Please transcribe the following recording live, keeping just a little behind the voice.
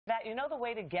that, you know, the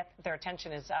way to get their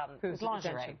attention is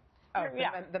lingerie. Attention? Oh,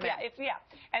 the man.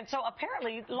 And so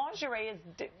apparently lingerie is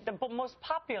the most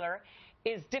popular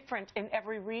is different in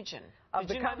every region. Of Did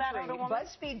the you know that, country.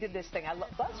 BuzzFeed did this thing.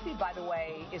 BuzzFeed, by the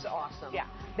way, is awesome. Yeah.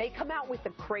 They come out with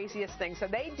the craziest thing. So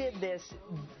they did this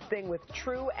thing with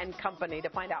True and Company to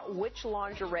find out which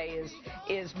lingerie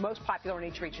is most popular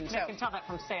in each region. So you can tell that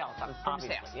from sales. From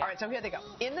sales. Yeah. All right, so here they go.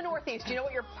 In the Northeast, do you know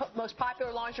what your most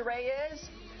popular lingerie is?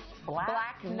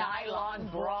 Black nylon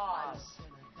bras.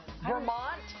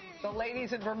 Vermont, the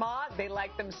ladies in Vermont, they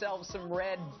like themselves some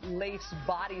red lace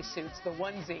bodysuits, the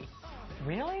onesie.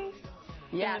 Really?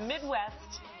 Yes. In the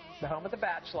Midwest, the home of The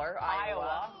Bachelor,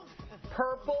 Iowa.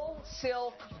 Purple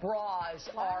silk bras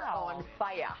are on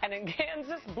fire. And in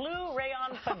Kansas, blue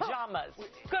rayon pajamas.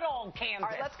 Good old Kansas. All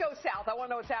right, let's go south. I want to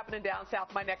know what's happening down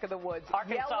south, my neck of the woods.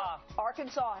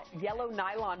 Arkansas, yellow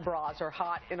nylon bras are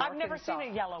hot in Arkansas. I've never seen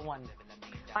a yellow one.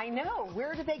 I know.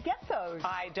 Where do they get those?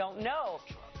 I don't know.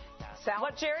 South?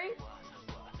 What, Jerry?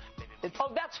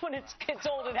 Oh, that's when it gets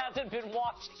old. It hasn't been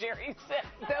washed, Jerry said.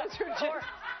 Those are just...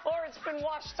 or it's been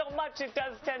washed so much it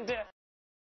does tend to...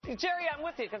 Jerry, I'm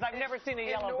with you because I've never seen a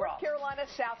yellow bra. North Carolina,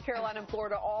 South Carolina, and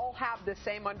Florida all have the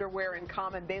same underwear in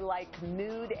common. They like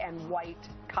nude and white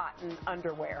cotton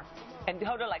underwear. And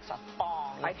Hoda likes a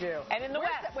thong. I do. And in the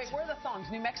West. Wait, where are the thongs?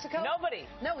 New Mexico? Nobody.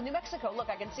 No, New Mexico. Look,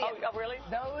 I can see it. Oh, really?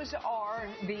 Those are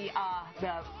the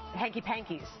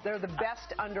hanky-pankies. They're the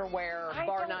best underwear,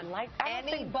 bar none.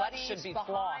 Anybody should be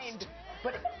flossed.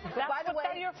 But by the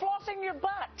way, you're flossing your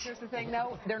butt. Here's the thing,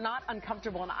 though. They're not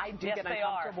uncomfortable, and I do get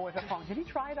uncomfortable with a thong. Did you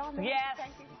try it on? Yes.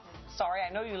 Sorry,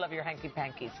 I know you love your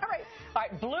hanky-pankies. All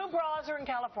right. Blue bras are in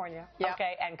California. Yep.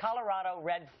 Okay, and Colorado,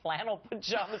 red flannel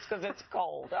pajamas because it's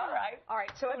cold. All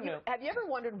right. So have you ever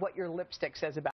wondered what your lipstick says about